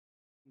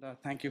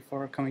Thank you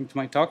for coming to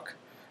my talk.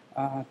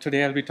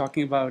 Today I'll be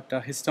talking about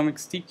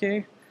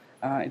HistomicsTK.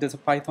 It is a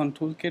Python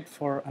toolkit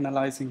for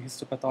analyzing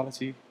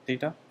histopathology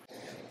data.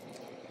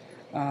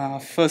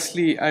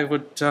 Firstly, I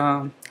would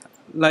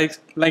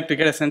like to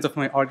get a sense of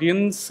my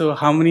audience. So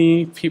how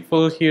many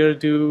people here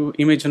do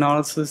image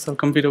analysis or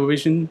computer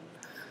vision?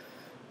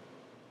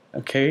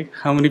 Okay.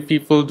 How many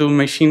people do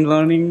machine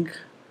learning?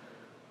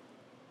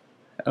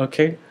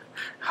 Okay.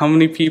 How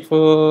many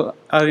people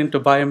are into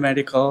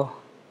biomedical?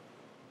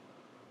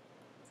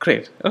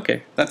 Great.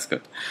 Okay, that's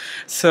good.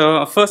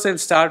 So first I'll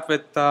start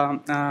with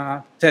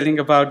telling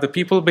about the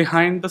people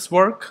behind this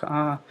work.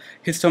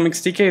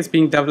 HistomicsTK is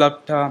being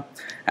developed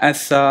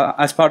as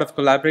part of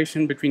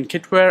collaboration between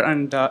Kitware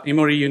and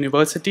Emory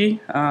University.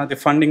 The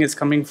funding is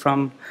coming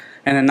from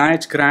an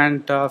NIH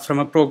grant from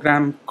a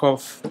program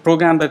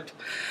that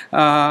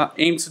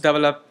aims to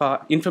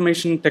develop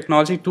information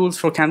technology tools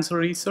for cancer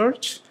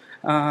research.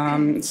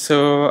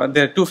 So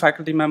there are two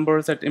faculty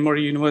members at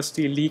Emory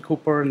University, Lee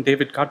Cooper and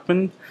David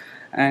Gutman.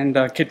 And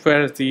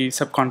Kitware is the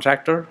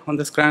subcontractor on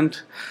this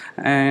grant.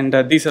 And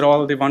these are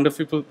all the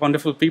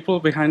wonderful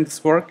people behind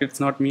this work. It's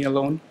not me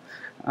alone.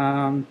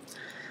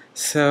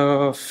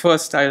 So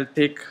first, I'll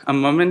take a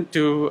moment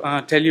to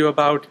tell you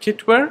about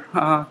Kitware.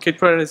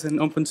 Kitware is an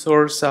open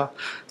source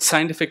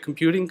scientific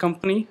computing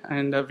company,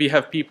 and we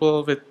have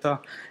people with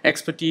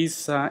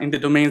expertise in the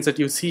domains that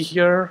you see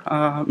here,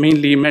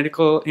 mainly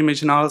medical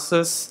image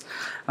analysis,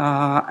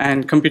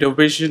 and computer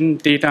vision,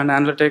 data and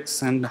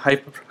analytics, and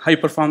high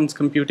performance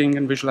computing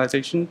and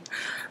visualization.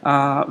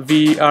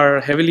 We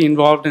are heavily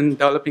involved in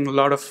developing a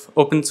lot of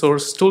open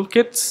source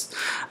toolkits.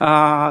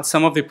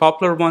 Some of the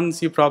popular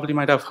ones you probably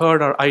might have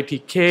heard are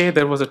ITK.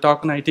 There was a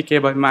talk on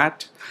ITK by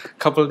Matt a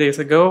couple days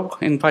ago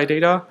in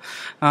PyData.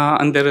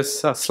 And there is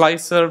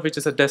Slicer, which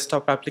is a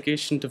desktop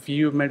application to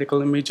view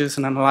medical images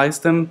and analyze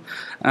them.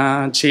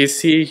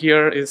 JC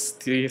here is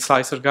the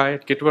Slicer guy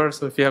at Kitware,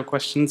 so if you have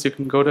questions, you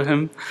can go to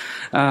him.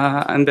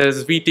 And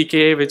there's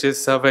VTK, which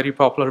is a very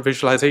popular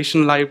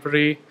visualization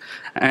library,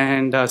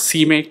 and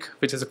CMake,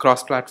 which is a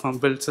cross-platform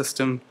build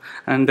system.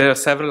 And there are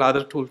several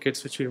other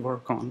toolkits which we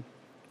work on.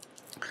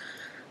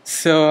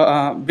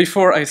 So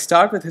before I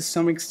start with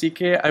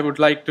HistomicsTK, I would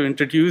like to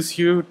introduce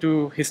you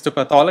to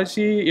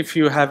histopathology, if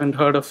you haven't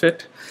heard of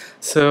it.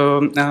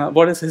 So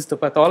what is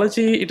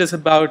histopathology? It is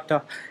about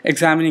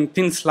examining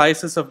thin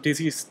slices of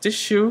diseased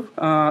tissue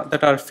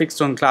that are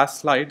fixed on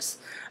glass slides.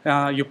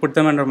 You put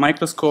them under a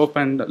microscope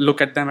and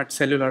look at them at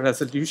cellular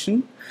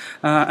resolution.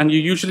 And you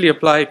usually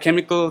apply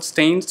chemical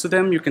stains to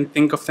them. You can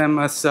think of them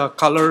as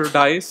color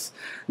dyes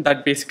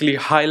that basically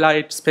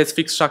highlight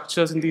specific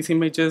structures in these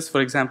images,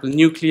 for example,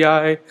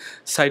 nuclei,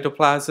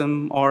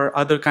 cytoplasm, or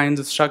other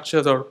kinds of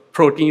structures or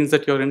proteins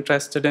that you're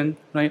interested in,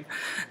 right?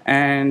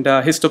 And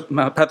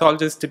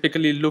histopathologists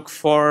typically look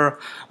for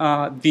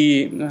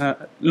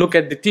look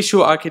at the tissue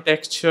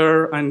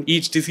architecture, and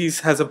each disease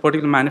has a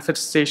particular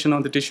manifestation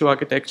on the tissue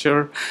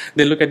architecture.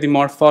 They look at the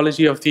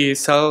morphology of the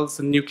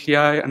cells and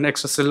nuclei and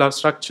extracellular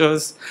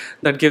structures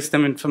that gives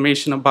them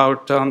information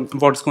about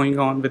what's going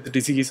on with the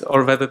disease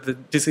or whether the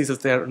disease is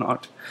there or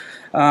not.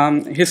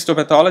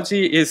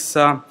 Histopathology is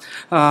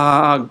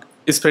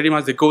pretty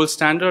much the gold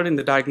standard in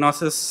the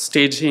diagnosis,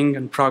 staging,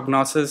 and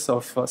prognosis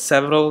of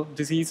several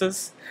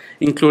diseases,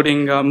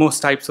 including most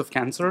types of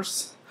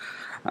cancers.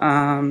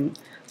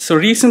 So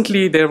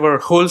recently, there were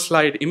whole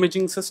slide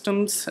imaging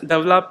systems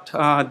developed.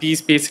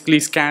 These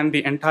basically scan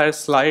the entire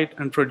slide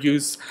and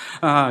produce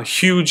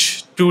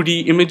huge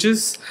 2D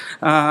images.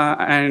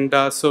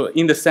 So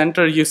in the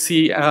center, you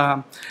see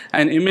an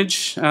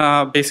image.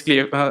 Basically,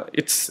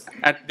 it's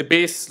at the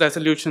base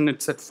resolution,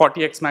 it's at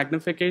 40x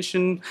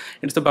magnification.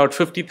 It's about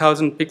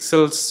 50,000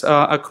 pixels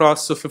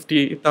across, so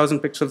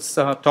 50,000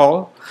 pixels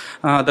tall.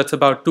 That's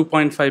about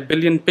 2.5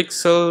 billion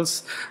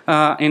pixels.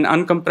 In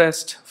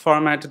uncompressed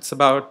format, it's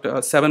about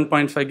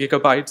 7.5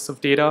 gigabytes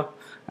of data,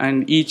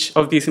 and each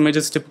of these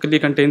images typically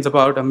contains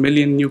about 1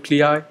 million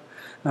nuclei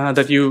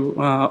that you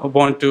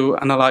want to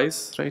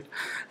analyze, right?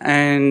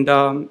 And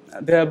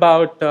there are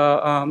about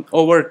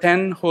over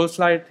 10 whole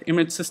slide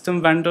image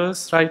system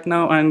vendors right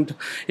now, and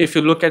if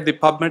you look at the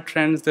PubMed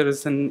trends, there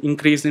is an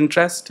increased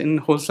interest in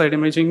whole slide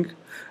imaging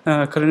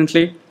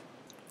currently.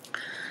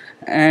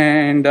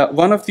 And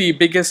one of the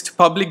biggest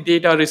public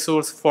data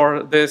resource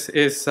for this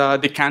is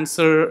the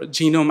Cancer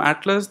Genome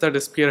Atlas that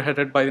is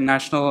spearheaded by the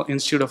National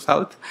Institute of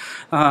Health.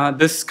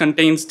 This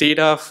contains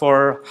data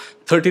for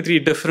 33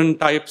 different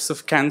types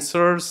of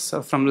cancers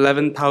from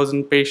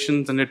 11,000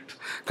 patients, and it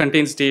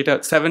contains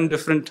data, 7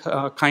 different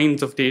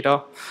kinds of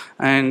data,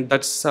 and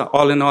that's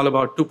all in all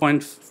about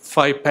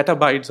 2.5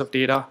 petabytes of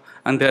data,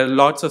 and there are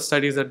lots of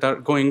studies that are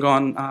going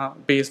on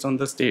based on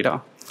this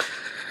data.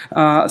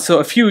 So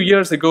a few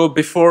years ago,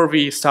 before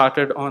we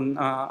started on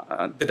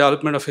the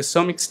development of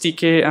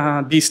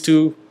HistomicsTK, these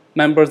two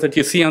members that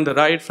you see on the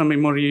right from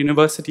Emory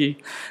University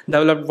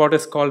developed what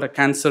is called a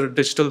Cancer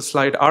Digital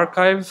Slide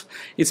Archive.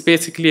 It's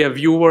basically a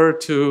viewer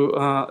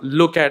to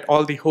look at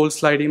all the whole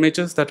slide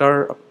images that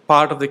are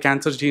part of the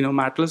Cancer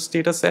Genome Atlas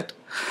data set.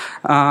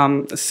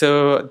 So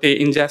they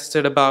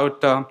ingested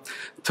about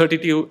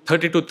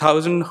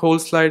 32,000 whole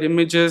slide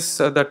images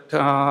that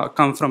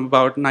come from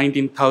about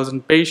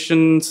 19,000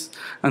 patients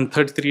and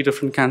 33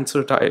 different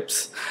cancer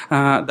types.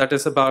 That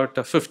is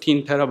about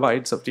 15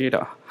 terabytes of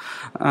data.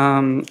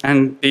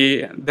 And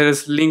there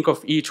is link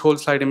of each whole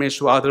slide image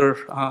to other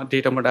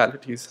data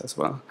modalities as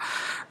well.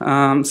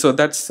 So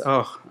that's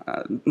a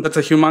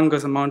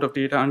humongous amount of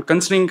data. And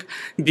considering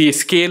the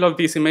scale of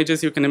these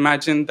images, you can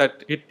imagine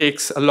that it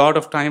takes a lot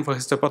of time for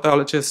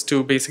histopathologists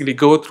to basically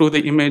go through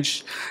the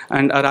image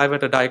and arrive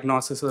at a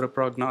diagnosis or a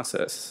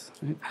prognosis.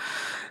 Right?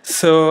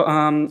 So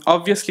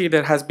obviously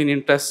there has been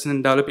interest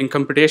in developing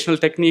computational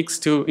techniques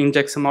to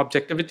inject some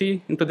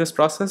objectivity into this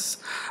process.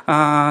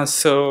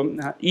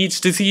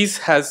 Each disease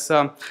has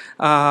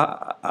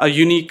a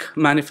unique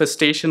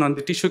manifestation on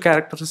the tissue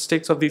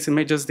characteristics of these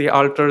images. They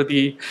alter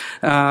the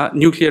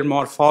nuclear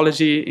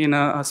morphology in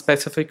a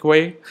specific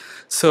way.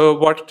 So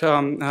what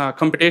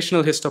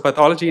computational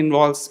histopathology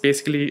involves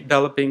basically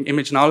developing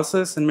image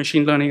analysis and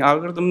machine learning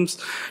algorithms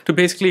to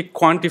basically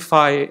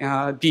quantify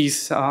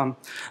these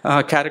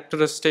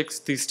characteristics,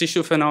 these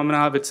tissue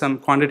phenomena with some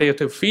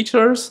quantitative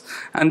features.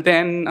 And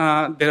then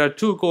there are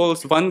two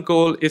goals. One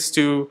goal is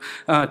to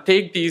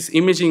take these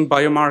imaging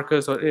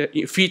biomarkers or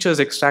features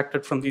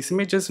extracted from these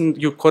images, and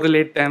you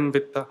correlate them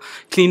with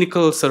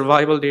clinical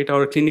survival data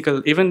or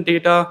clinical event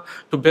data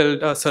to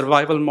build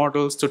survival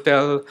models to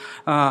tell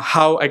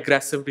how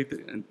aggressive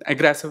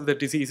the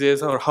disease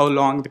is or how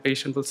long the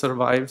patient will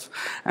survive.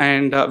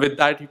 And with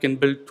that, you can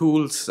build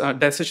tools,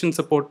 decision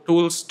support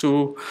tools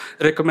to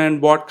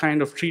recommend what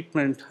kind of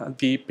treatment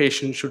the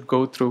patient should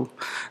go through.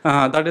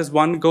 That is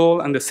one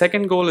goal. And the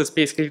second goal is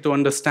basically to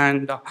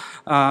understand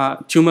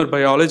tumor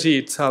biology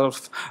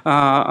itself.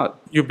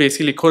 You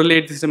basically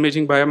correlate these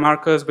imaging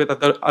biomarkers with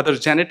other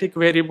genetic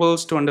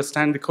variables to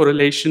understand the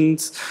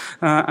correlations,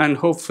 and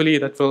hopefully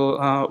that will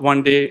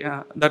one day,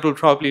 that will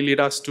probably lead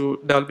us to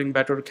developing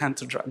better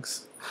cancer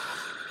drugs.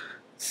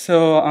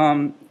 So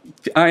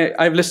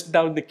I've listed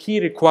out the key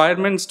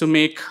requirements to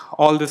make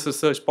all this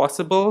research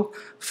possible.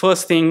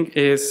 First thing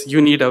is you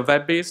need a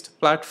web-based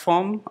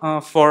platform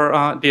for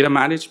data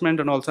management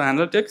and also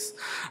analytics.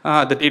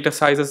 The data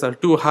sizes are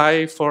too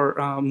high for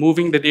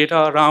moving the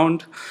data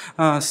around,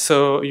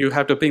 so you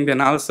have to bring the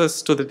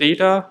analysis to the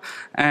data.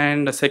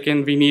 And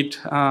second,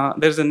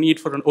 there's a need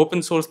for an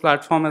open source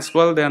platform as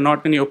well. There are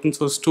not many open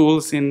source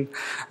tools in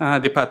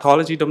the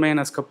pathology domain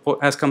as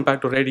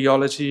compared to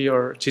radiology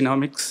or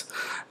genomics.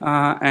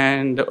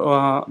 And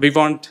we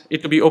want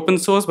it to be open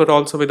source, but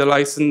also with a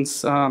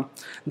license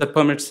that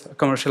permits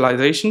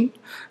commercialization.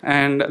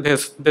 And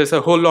there's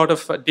a whole lot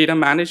of data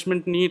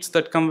management needs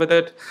that come with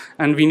it,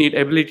 and we need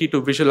ability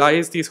to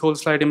visualize these whole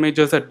slide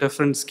images at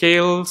different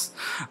scales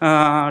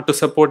to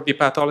support the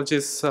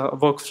pathologist's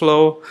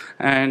workflow,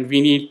 and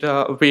we need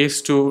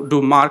ways to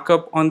do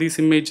markup on these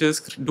images,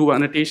 do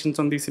annotations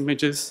on these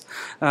images,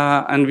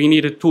 and we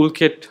need a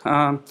toolkit.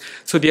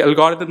 So the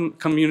algorithm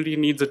community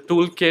needs a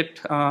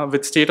toolkit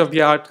with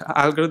state-of-the-art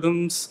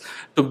algorithms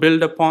to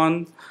build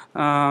upon.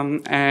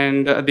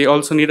 And they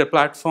also need a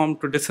platform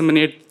to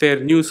disseminate their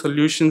new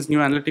solutions, new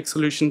analytic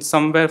solutions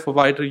somewhere for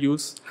wider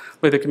use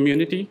by the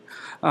community.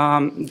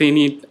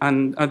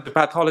 The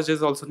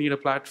pathologists also need a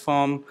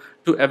platform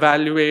to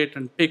evaluate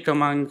and pick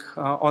among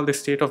all the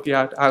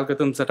state-of-the-art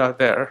algorithms that are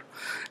there.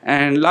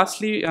 And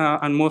lastly,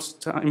 and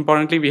most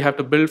importantly, we have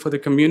to build for the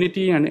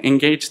community and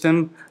engage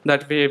them.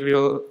 That way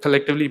we'll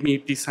collectively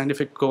meet these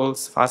scientific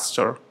goals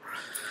faster.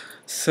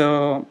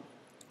 So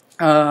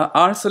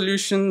our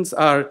solutions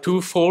are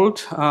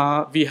twofold.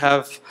 We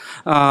have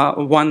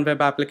one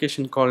web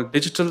application called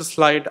Digital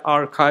Slide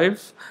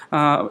Archive.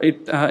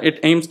 It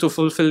aims to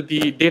fulfill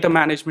the data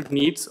management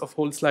needs of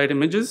whole slide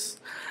images.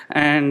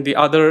 And the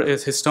other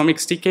is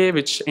HistomicsTK,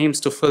 which aims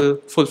to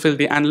fulfill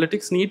the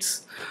analytics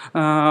needs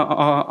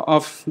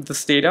of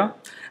this data.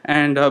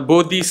 And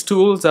both these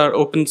tools are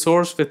open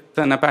source with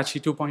an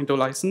Apache 2.0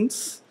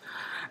 license.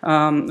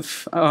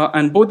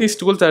 And both these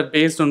tools are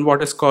based on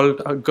what is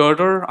called a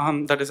Girder,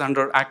 that is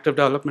under active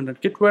development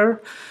at Kitware.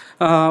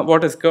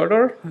 What is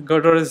Girder?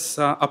 Girder is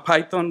a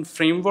Python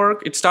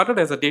framework. It started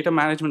as a data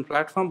management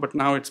platform, but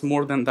now it's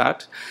more than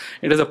that.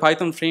 It is a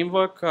Python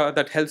framework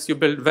that helps you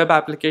build web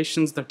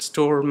applications that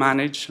store,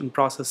 manage, and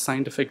process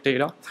scientific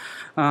data.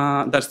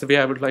 That's the way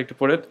I would like to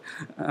put it.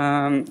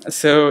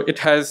 So it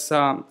has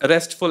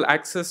RESTful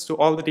access to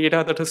all the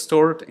data that is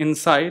stored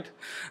inside,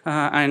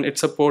 and it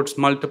supports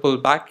multiple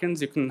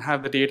backends. You can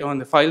have the data on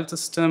the file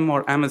system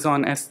or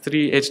Amazon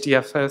S3,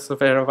 HDFS, or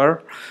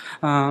wherever.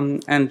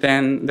 And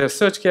then there's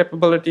search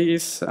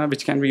capabilities,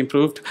 which can be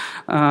improved.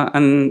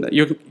 And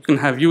you can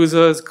have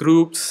users,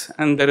 groups,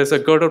 and there is a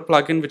Girder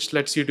plugin which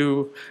lets you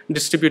do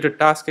distributed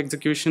task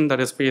execution that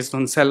is based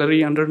on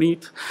Celery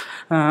underneath.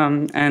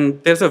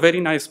 And there's a very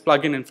nice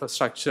plugin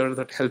infrastructure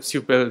that helps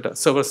you build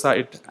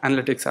server-side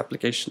analytics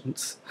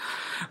applications.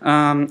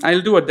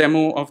 I'll do a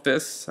demo of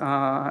this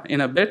in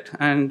a bit,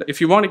 and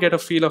if you want to get a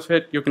feel of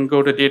it, you can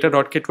go to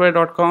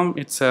data.kitware.com.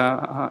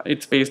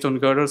 It's based on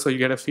Girder, so you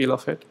get a feel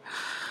of it.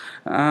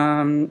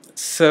 I'll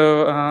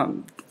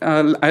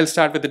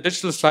start with the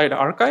digital slide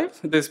archive.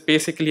 This is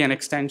basically an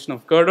extension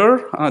of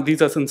Girder.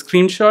 These are some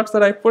screenshots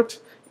that I put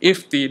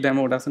if the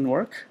demo doesn't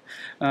work.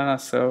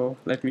 So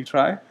let me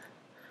try.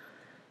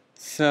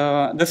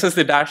 So this is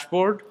the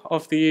dashboard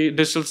of the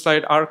digital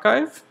slide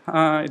archive.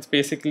 It's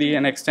basically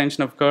an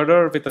extension of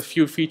Girder with a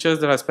few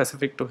features that are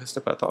specific to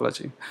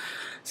histopathology.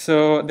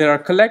 So there are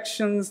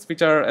collections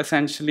which are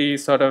essentially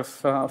sort of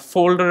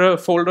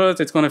folders.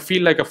 It's going to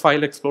feel like a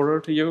file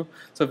explorer to you.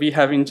 So we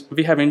have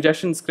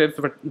ingestion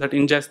scripts that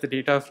ingest the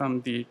data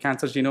from the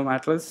cancer genome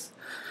atlas,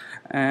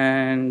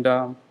 and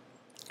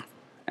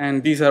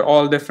these are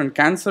all different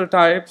cancer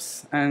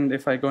types. And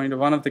if I go into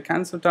one of the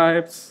cancer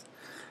types,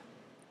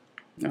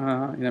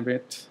 in a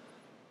bit,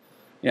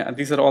 yeah,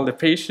 these are all the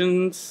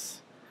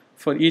patients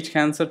for each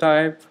cancer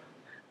type.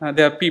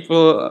 There are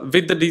people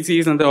with the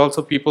disease, and there are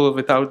also people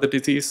without the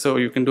disease, so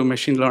you can do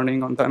machine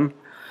learning on them.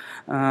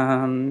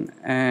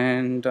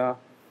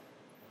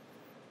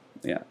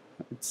 Yeah,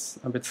 it's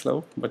a bit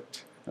slow,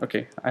 but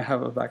okay, I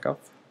have a backup.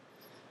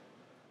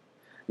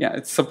 Yeah,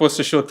 it's supposed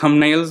to show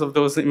thumbnails of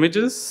those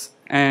images,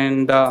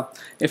 and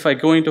if I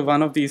go into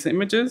one of these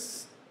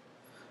images,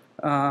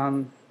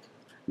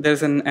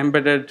 there's an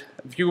embedded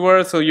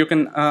viewer, so you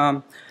can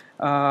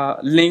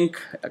link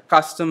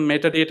custom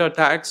metadata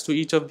tags to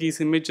each of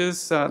these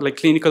images, like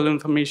clinical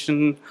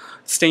information,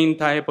 stain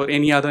type, or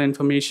any other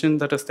information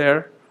that is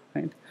there.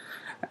 Right?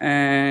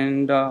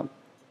 And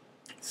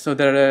so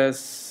there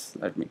is,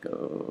 let me go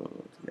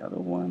to the other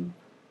one.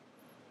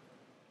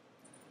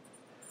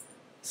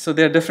 So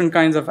there are different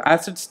kinds of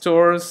asset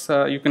stores.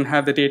 You can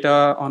have the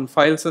data on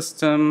file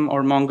system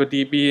or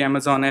MongoDB,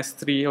 Amazon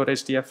S3, or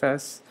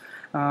HDFS.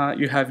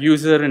 You have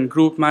user and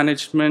group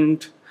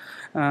management.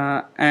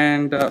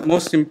 And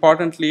most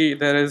importantly,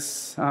 there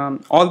is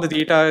all the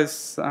data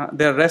is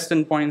there are REST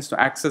endpoints to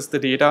access the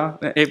data.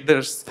 If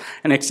there's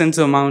an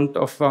extensive amount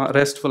of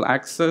RESTful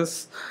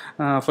access,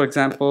 for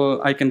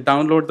example, I can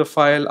download the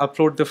file,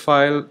 upload the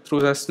file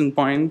through REST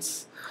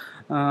endpoints.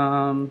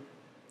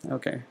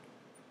 Okay,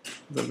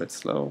 it's a bit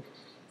slow.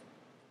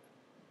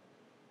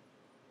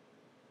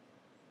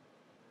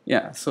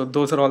 Yeah, so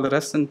those are all the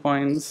REST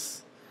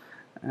endpoints,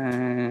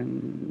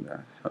 and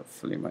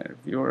hopefully my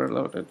viewer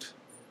loaded.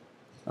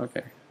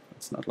 Okay,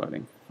 it's not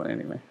loading, but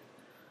anyway.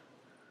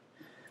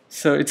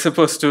 So it's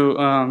supposed to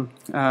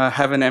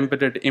have an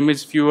embedded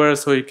image viewer,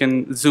 so you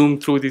can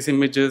zoom through these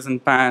images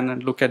and pan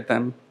and look at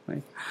them.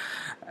 Right?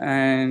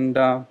 And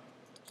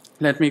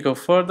let me go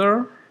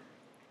further.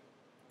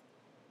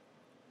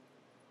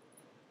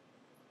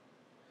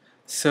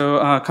 So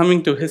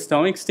coming to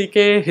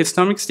HistomicsTK,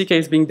 HistomicsTK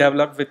is being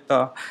developed with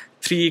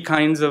three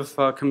kinds of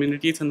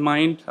communities in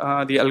mind,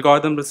 the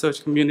algorithm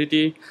research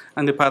community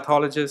and the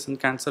pathologists and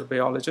cancer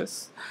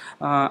biologists.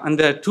 And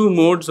there are two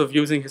modes of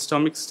using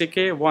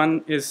HistomicsTK.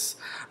 One is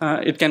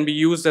it can be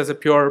used as a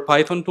pure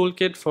Python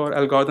toolkit for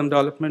algorithm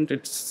development.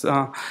 It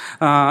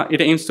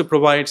aims to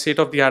provide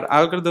state-of-the-art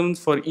algorithms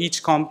for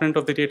each component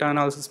of the data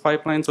analysis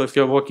pipeline. So if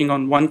you're working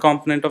on one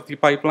component of the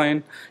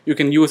pipeline, you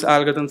can use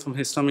algorithms from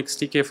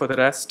HistomicsTK for the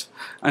rest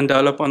and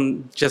develop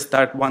on just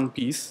that one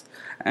piece.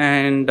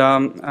 And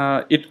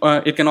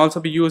it can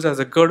also be used as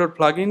a Girder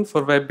plugin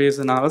for web-based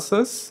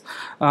analysis.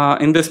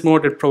 In this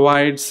mode, it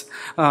provides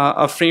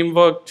a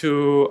framework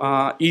to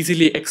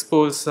easily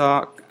expose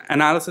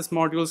analysis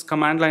modules,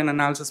 command line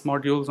analysis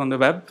modules on the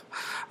web.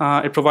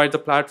 It provides a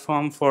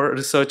platform for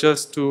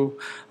researchers to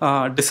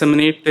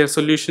disseminate their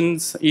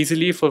solutions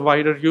easily for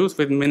wider use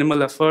with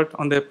minimal effort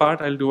on their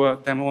part. I'll do a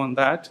demo on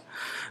that.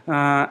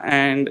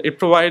 And it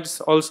provides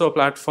also a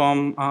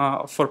platform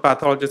for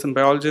pathologists and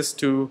biologists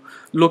to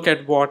look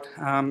at what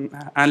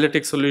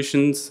analytic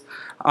solutions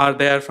are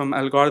there from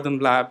algorithm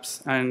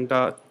labs and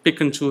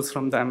pick and choose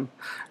from them.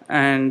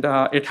 And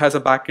it has a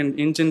backend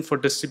engine for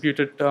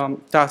distributed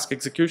task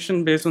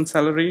execution based on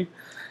Celery.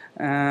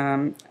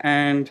 Coming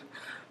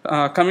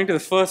to the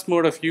first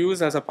mode of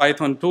use as a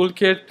Python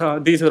toolkit,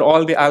 these are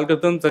all the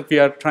algorithms that we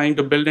are trying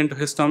to build into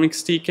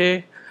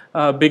HistomicsTK.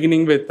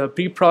 Beginning with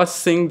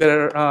pre-processing,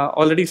 there are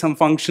already some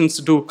functions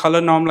to do color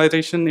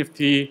normalization. If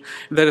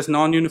there is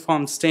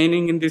non-uniform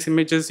staining in these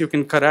images, you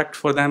can correct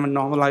for them and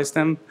normalize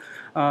them.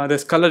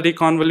 There's color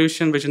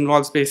deconvolution, which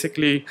involves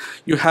basically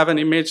you have an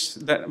image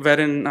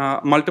wherein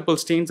multiple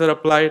stains are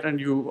applied, and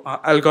you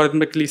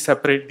algorithmically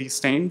separate these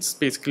stains.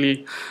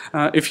 Basically,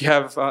 if you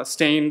have a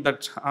stain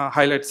that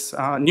highlights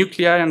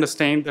nuclei and a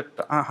stain that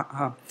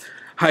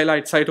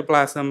highlight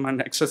cytoplasm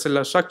and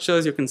extracellular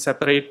structures, you can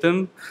separate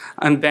them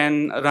and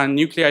then run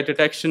nuclei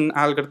detection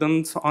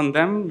algorithms on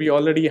them. We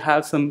already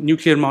have some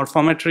nuclear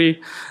morphometry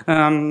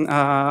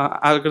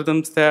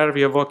algorithms there.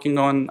 We are working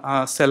on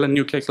cell and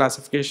nuclear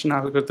classification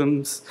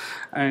algorithms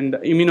and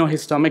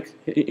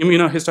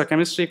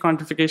immunohistochemistry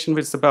quantification,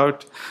 which is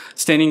about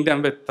staining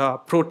them with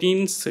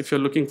proteins, if you're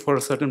looking for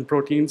certain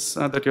proteins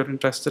that you're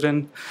interested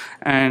in,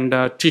 and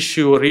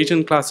tissue or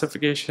region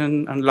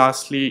classification, and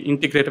lastly,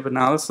 integrative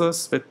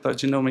analysis with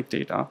genomic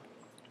data.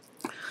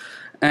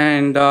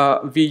 And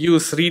we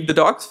use read the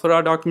docs for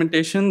our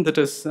documentation. That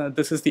is,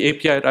 this is the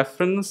API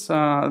reference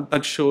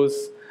that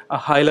shows a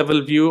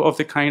high-level view of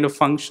the kind of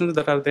functions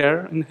that are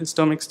there in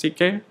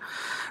HistomicsTK.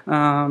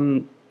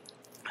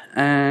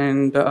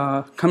 And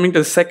coming to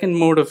the second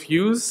mode of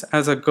use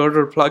as a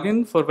Girder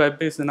plugin for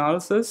web-based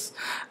analysis,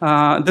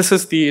 this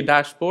is the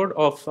dashboard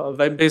of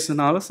web-based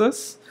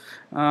analysis.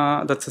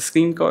 That's a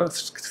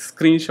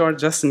screenshot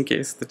just in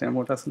case the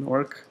demo doesn't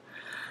work.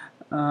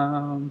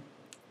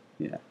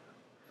 Yeah.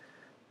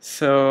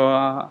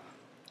 So,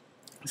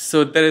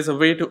 so there is a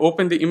way to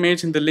open the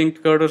image in the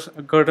linked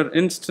Girder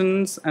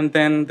instance, and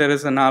then there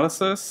is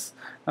analysis.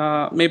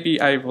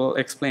 Maybe I will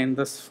explain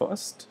this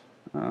first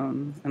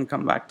and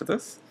come back to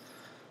this.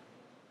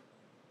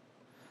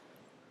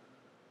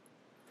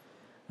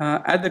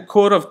 At the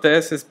core of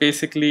this is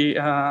basically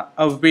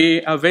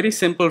a very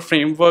simple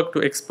framework to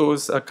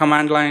expose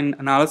command line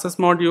analysis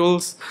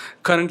modules,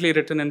 currently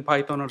written in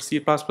Python or C++,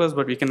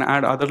 but we can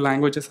add other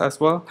languages as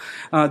well.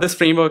 This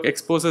framework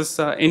exposes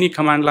any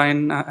command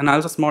line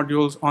analysis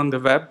modules on the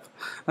web.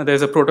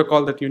 There's a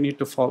protocol that you need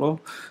to follow.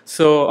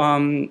 So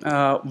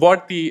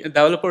what the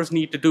developers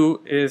need to do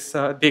is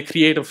they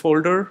create a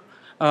folder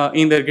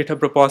in their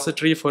GitHub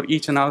repository for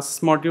each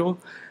analysis module.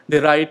 They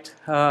write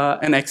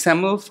an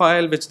XML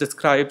file which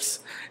describes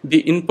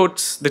the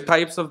inputs, the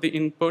types of the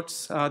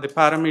inputs, the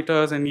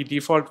parameters, any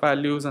default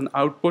values, and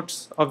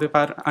outputs of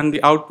the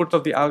output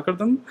of the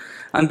algorithm.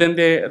 And then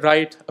they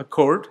write their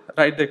code,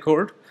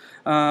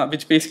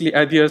 which basically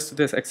adheres to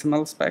this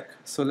XML spec.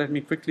 So let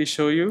me quickly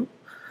show you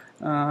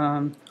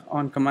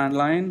on command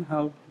line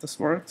how this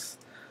works.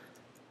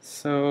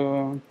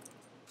 So,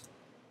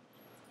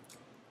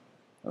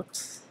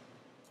 oops.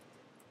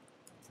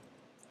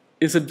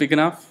 Is it big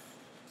enough?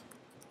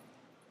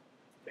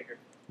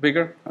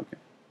 Bigger? Okay.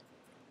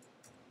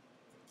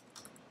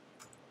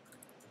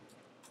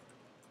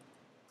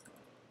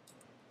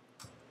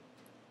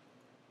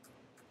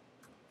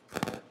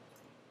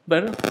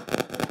 Better?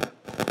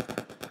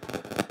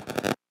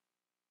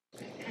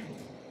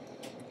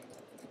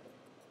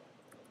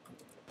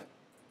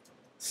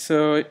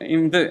 So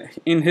in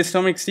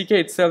HistomicsTK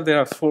itself, there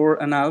are 4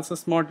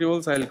 analysis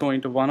modules. I'll go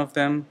into one of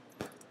them.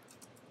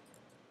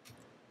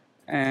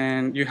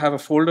 And you have a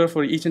folder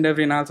for each and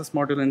every analysis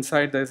module.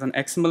 Inside there's an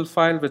XML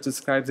file which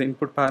describes the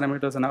input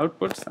parameters and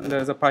outputs, and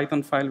there's a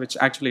Python file which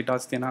actually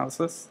does the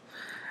analysis.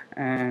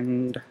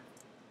 And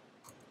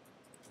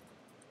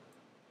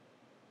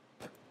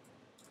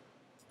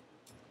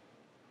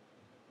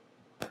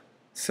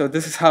so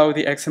this is how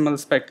the XML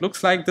spec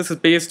looks like. This is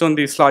based on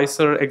the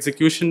slicer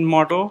execution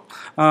model.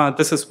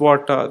 This is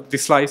what the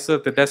slicer,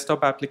 the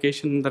desktop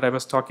application that I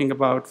was talking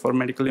about for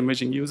medical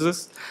imaging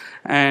uses.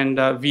 And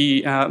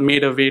we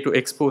made a way to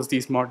expose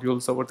these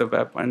modules over the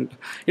web. And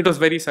it was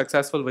very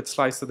successful with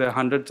Slicer. There are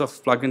hundreds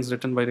of plugins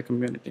written by the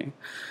community.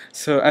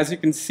 So as you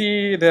can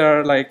see, there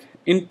are like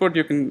input.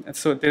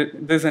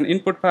 There's an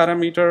input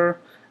parameter,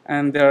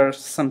 and there are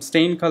some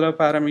stain color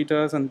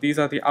parameters, and these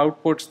are the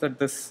outputs that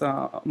this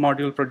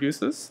module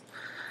produces.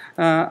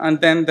 And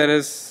then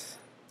there's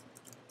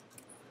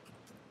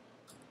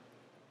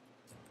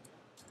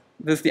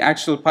the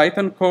actual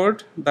Python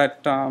code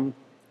that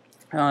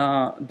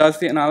does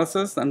the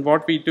analysis. And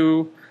what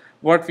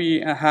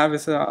we have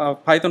is a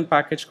Python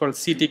package called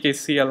CTK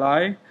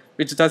CLI,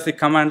 which does the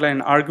command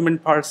line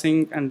argument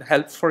parsing and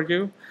help for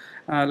you.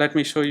 Let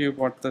me show you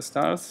what this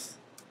does.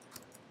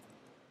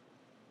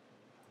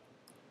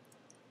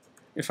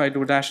 If I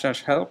do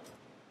 --help,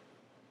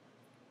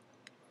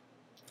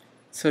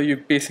 so you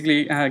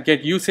basically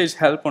get usage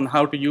help on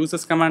how to use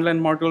this command line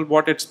module.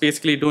 What it's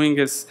basically doing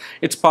is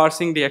it's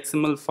parsing the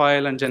XML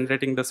file and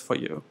generating this for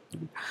you.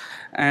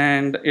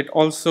 And it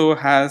also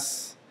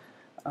has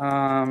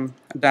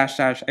 --XML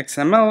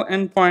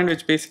endpoint,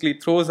 which basically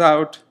throws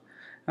out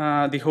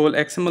the whole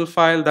XML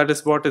file. That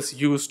is what is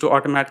used to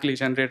automatically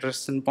generate a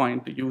REST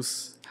endpoint to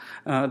use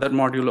that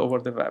module over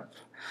the web.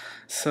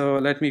 So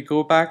let me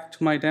go back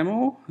to my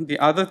demo. The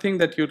other thing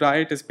that you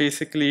write is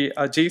basically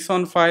a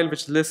JSON file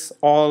which lists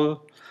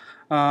all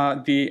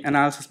the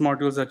analysis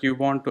modules that you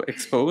want to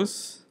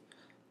expose.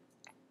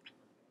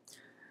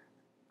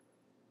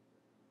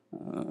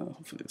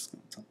 Hopefully this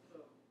comes up.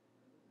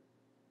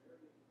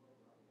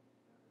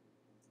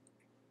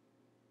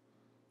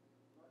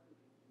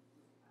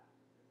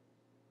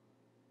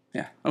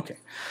 Yeah, okay.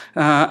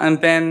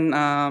 And then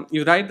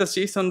you write this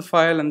JSON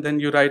file, and then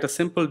you write a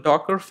simple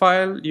Docker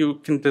file. You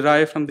can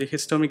derive from the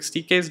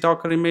HistomicsTK's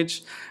Docker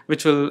image,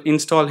 which will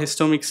install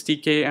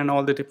HistomicsTK and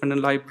all the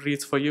dependent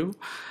libraries for you.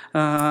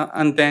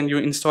 And then you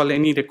install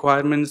any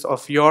requirements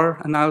of your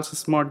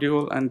analysis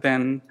module, and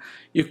then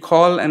you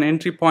call an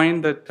entry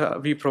point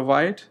that we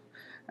provide.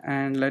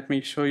 And let me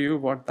show you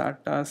what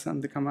that does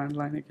on the command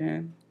line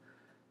again.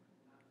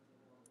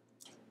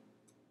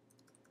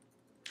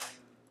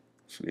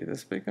 Actually,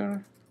 this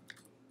bigger.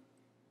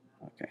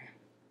 Okay.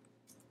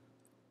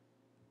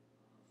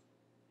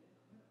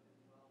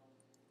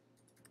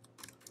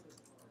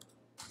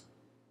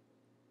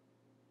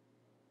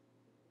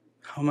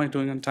 How am I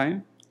doing on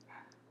time?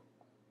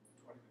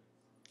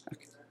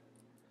 Okay.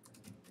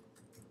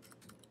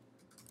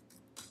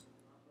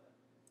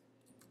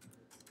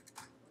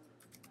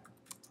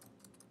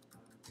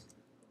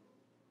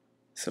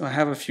 So I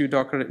have a few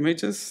Docker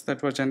images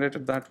that were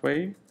generated that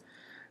way.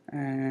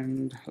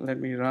 And let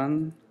me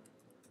run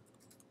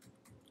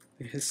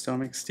the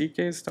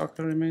HistomicsTK's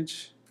Docker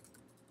image.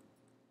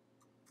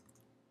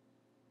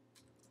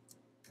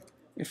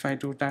 If I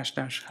do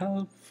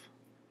 --help,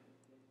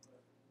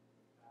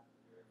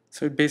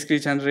 so it basically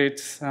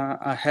generates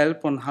a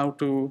help on how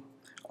to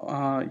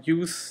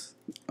use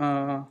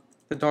the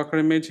Docker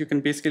image. You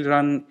can basically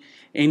run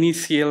any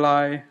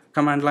CLI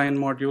command line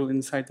module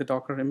inside the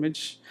Docker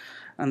image.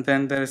 And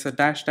then there is a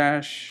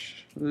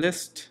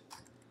 --list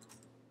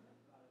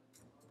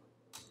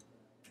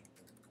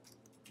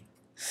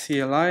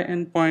CLI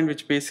endpoint,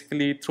 which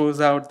basically throws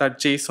out that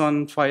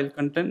JSON file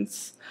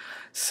contents.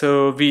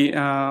 So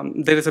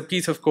there is a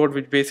piece of code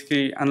which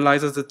basically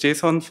analyzes the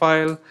JSON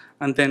file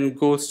and then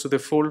goes to the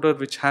folder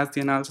which has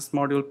the analysis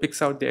module,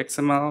 picks out the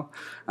XML,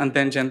 and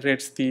then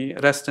generates the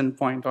REST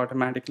endpoint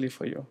automatically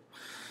for you.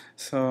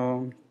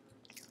 So,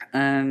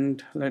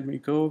 and let me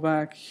go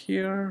back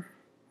here.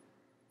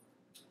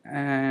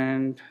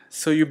 And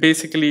so you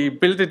basically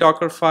build the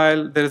Docker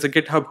file. There is a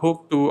GitHub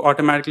hook to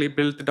automatically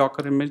build the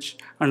Docker image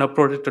and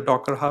upload it to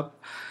Docker Hub.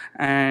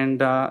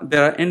 And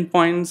there are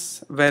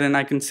endpoints wherein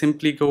I can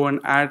simply go and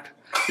add.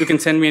 You can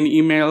send me an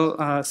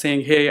email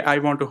saying, hey, I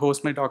want to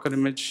host my Docker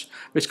image,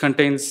 which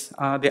contains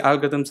the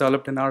algorithms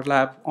developed in our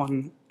lab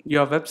on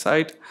your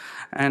website.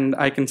 And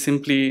I can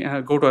simply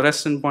go to a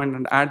REST endpoint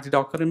and add the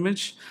Docker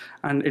image.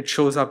 And it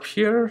shows up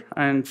here.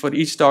 And for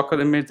each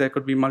Docker image, there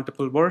could be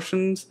multiple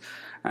versions.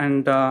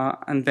 And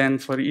then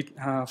for each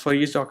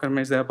Docker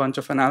image, there are a bunch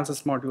of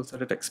analysis modules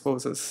that it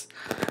exposes.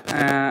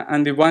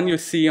 And the one you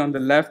see on the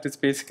left is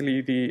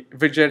basically the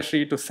widget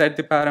tree to set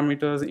the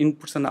parameters,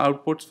 inputs and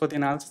outputs for the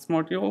analysis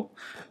module.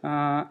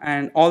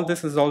 And all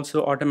this is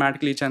also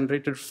automatically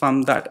generated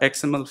from that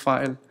XML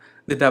file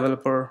the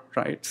developer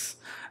writes.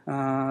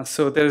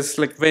 So there's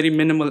like very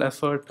minimal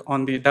effort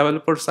on the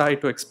developer side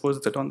to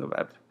expose it on the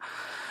web.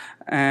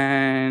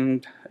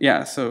 And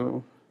yeah,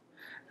 so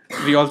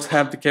we also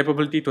have the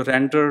capability to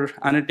render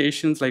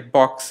annotations like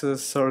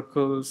boxes,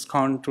 circles,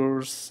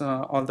 contours,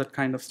 all that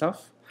kind of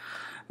stuff.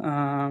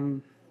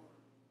 All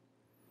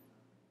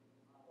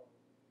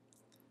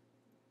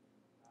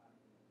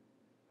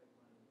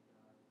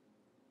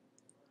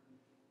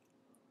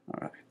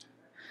right.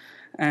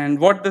 And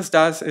what this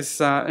does is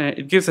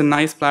it gives a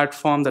nice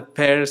platform that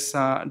pairs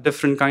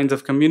different kinds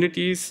of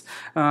communities.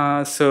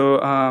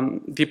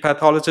 The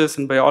pathologists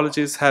and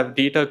biologists have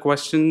data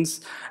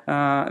questions.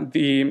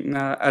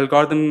 The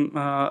algorithm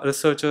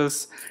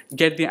researchers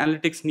get the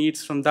analytics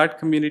needs from that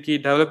community,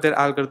 develop their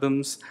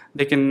algorithms.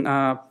 They can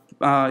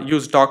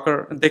use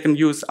Docker. They can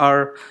use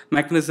our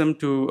mechanism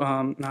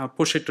to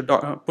push it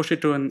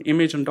to an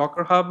image on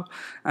Docker Hub,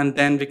 and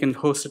then we can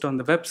host it on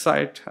the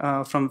website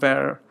from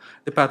where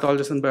the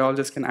pathologists and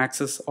biologists can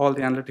access all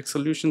the analytic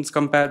solutions,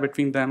 compare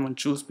between them, and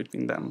choose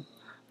between them.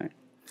 Right?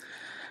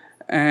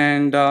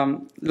 And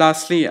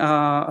lastly,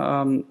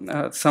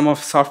 some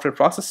of software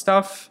process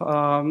stuff.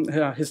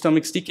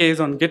 HistomicsTK is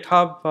on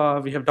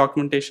GitHub. We have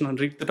documentation on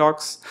Read the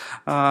Docs.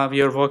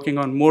 We are working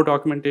on more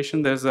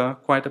documentation. There's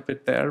quite a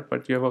bit there,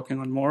 but we are working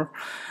on more.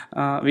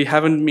 We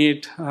haven't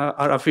made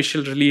our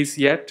official release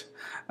yet.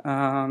 We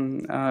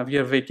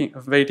are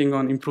waiting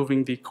on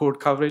improving the code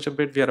coverage a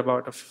bit. We are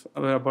about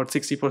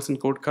 60%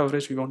 code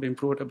coverage. We want to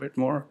improve it a bit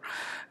more.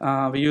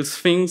 We use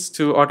Sphinx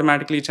to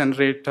automatically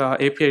generate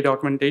API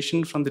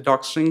documentation from the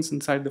doc strings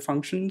inside the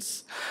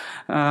functions.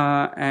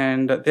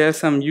 And there are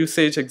some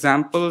usage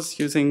examples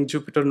using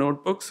Jupyter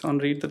Notebooks on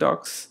Read the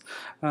Docs.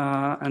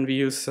 And we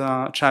use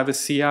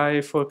Travis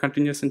CI for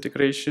continuous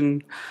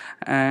integration.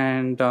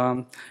 And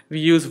we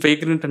use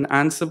Vagrant and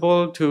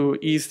Ansible to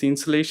ease the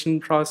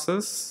installation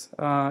process.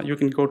 You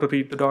can go to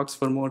Read the Docs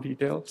for more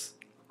details.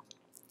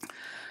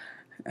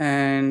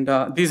 And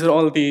these are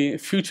all the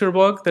future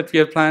work that we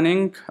are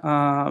planning.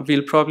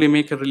 We'll probably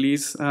make a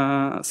release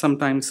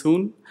sometime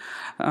soon.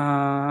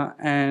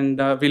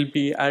 We'll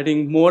be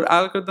adding more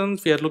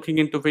algorithms. We are looking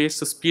into ways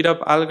to speed up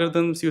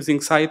algorithms using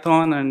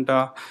Python and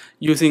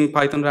using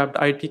Python wrapped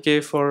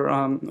ITK for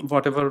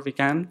whatever we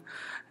can.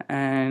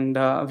 And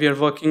we are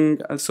working,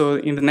 so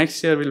in the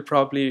next year, we'll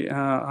probably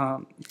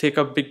take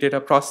up big data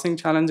processing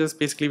challenges.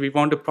 Basically, we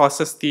want to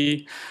process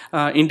the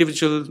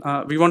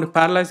we want to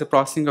parallelize the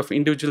processing of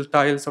individual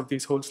tiles of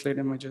these whole slate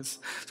images.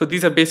 So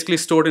these are basically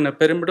stored in a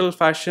pyramidal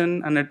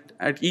fashion, and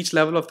at each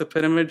level of the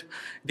pyramid,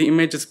 the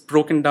image is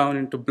broken down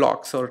into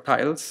blocks or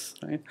tiles.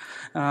 Right?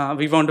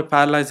 We want to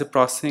parallelize the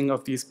processing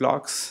of these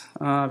blocks.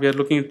 We are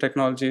looking at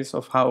technologies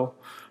of how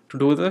to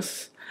do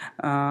this.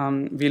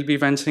 We'll be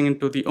venturing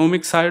into the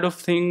omics side of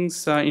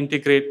things,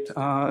 integrate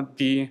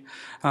do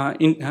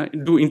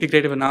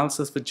integrative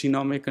analysis with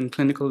genomic and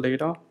clinical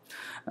data,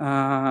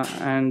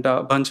 and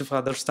a bunch of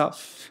other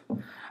stuff.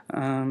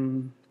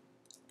 And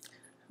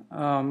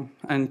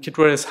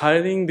Kitware is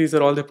hiring. These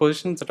are all the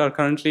positions that are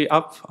currently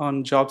up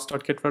on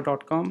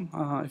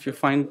jobs.kitware.com. If you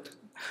find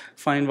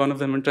one of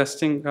them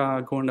interesting,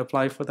 go and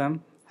apply for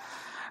them.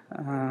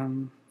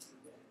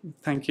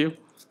 Thank you.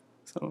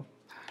 So.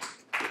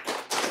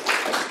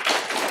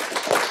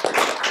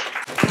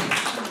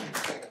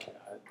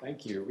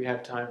 Thank you. We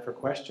have time for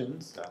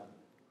questions.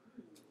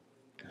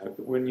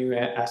 When you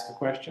ask a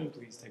question,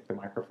 please take the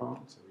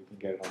microphone so we can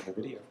get it on the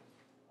video.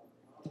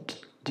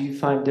 Do you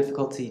find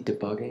difficulty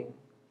debugging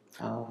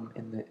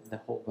in the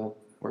whole web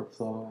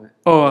workflow?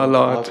 Oh, a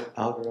lot.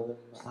 Algorithm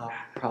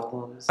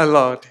problems? A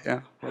lot,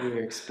 yeah. What are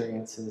your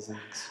experiences and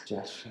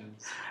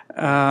suggestions?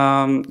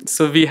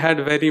 So we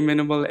had very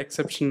minimal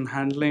exception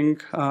handling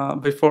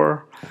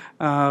before.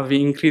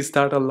 We increased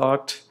that a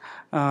lot.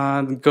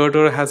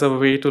 Girder has a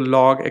way to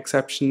log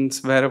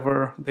exceptions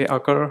wherever they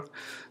occur.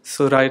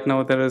 So right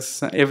now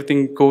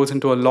everything goes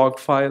into a log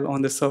file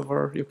on the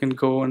server. You can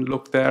go and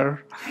look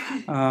there.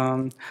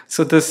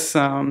 So this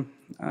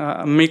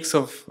mix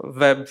of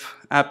web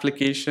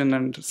application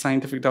and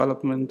scientific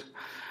development,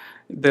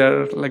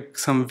 there are like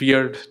some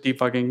weird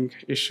debugging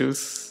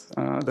issues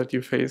that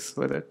you face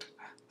with it.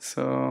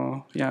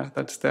 So yeah,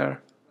 that's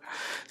there.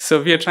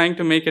 So we are trying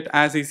to make it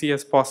as easy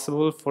as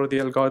possible for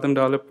the algorithm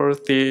developers.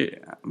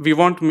 We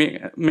want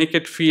to make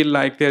it feel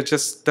like they're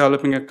just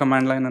developing a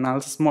command line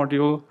analysis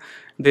module.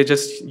 They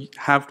just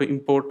have to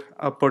import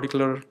a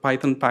particular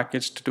Python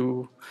package to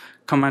do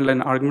command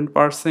line argument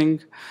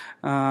parsing.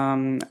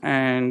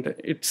 And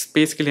it's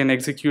basically an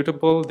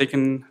executable. They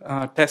can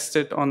test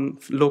it on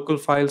local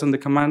files on the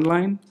command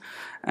line.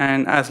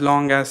 And as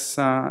long as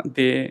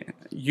they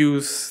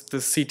use the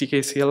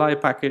CTK CLI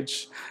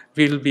package,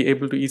 we'll be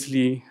able to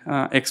easily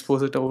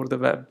expose it over the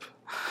web.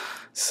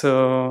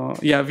 So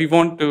yeah, we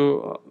want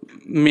to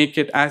make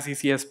it as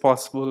easy as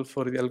possible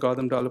for the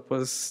algorithm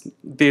developers.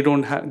 They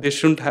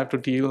shouldn't have to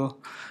deal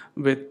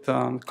with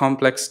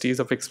complexities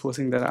of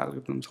exposing their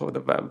algorithms over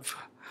the web.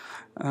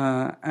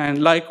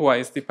 And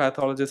likewise, the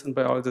pathologists and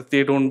biologists,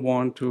 they don't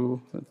want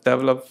to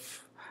develop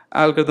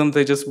algorithms.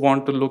 They just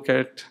want to look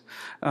at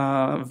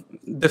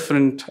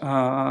different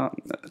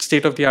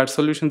state-of-the-art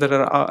solutions that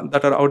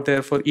are out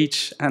there for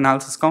each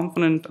analysis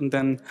component, and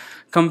then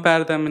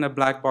compare them in a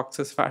black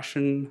boxes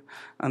fashion,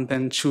 and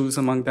then choose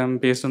among them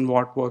based on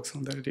what works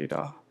on their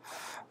data.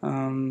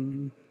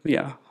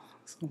 Yeah.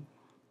 So.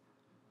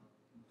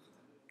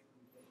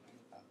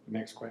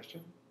 Next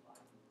question.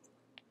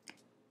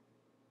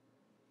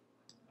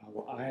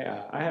 Well,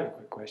 I have a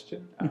quick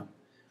question.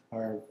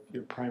 Are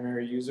your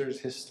primary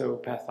users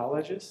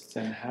histopathologists,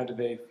 and how do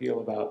they feel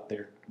about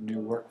their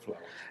new workflow?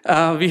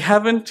 We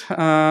haven't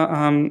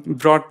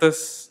brought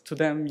this to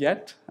them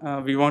yet.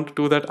 We want to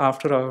do that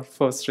after our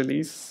first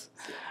release.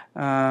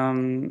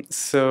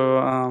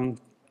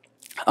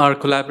 Our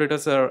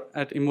collaborators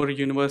at Emory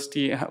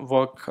University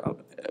work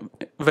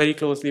very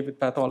closely with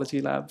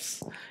pathology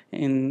labs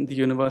in the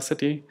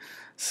university.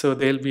 So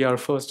they'll be our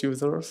first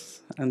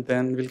users, and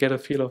then we'll get a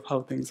feel of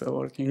how things are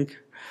working.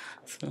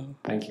 So,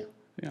 thank you.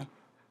 Yeah.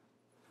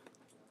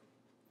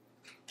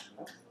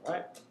 All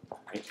right.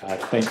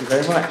 Thank you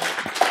very much.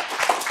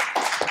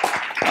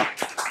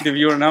 The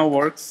viewer now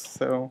works,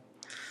 so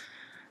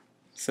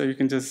you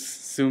can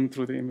just zoom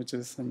through the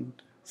images and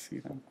see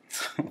them.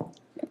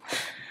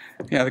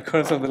 Yeah, the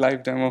curse of the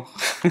live demo.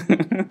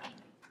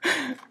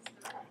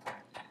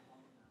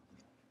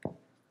 All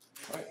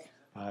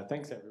right.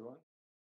 Thanks, everyone.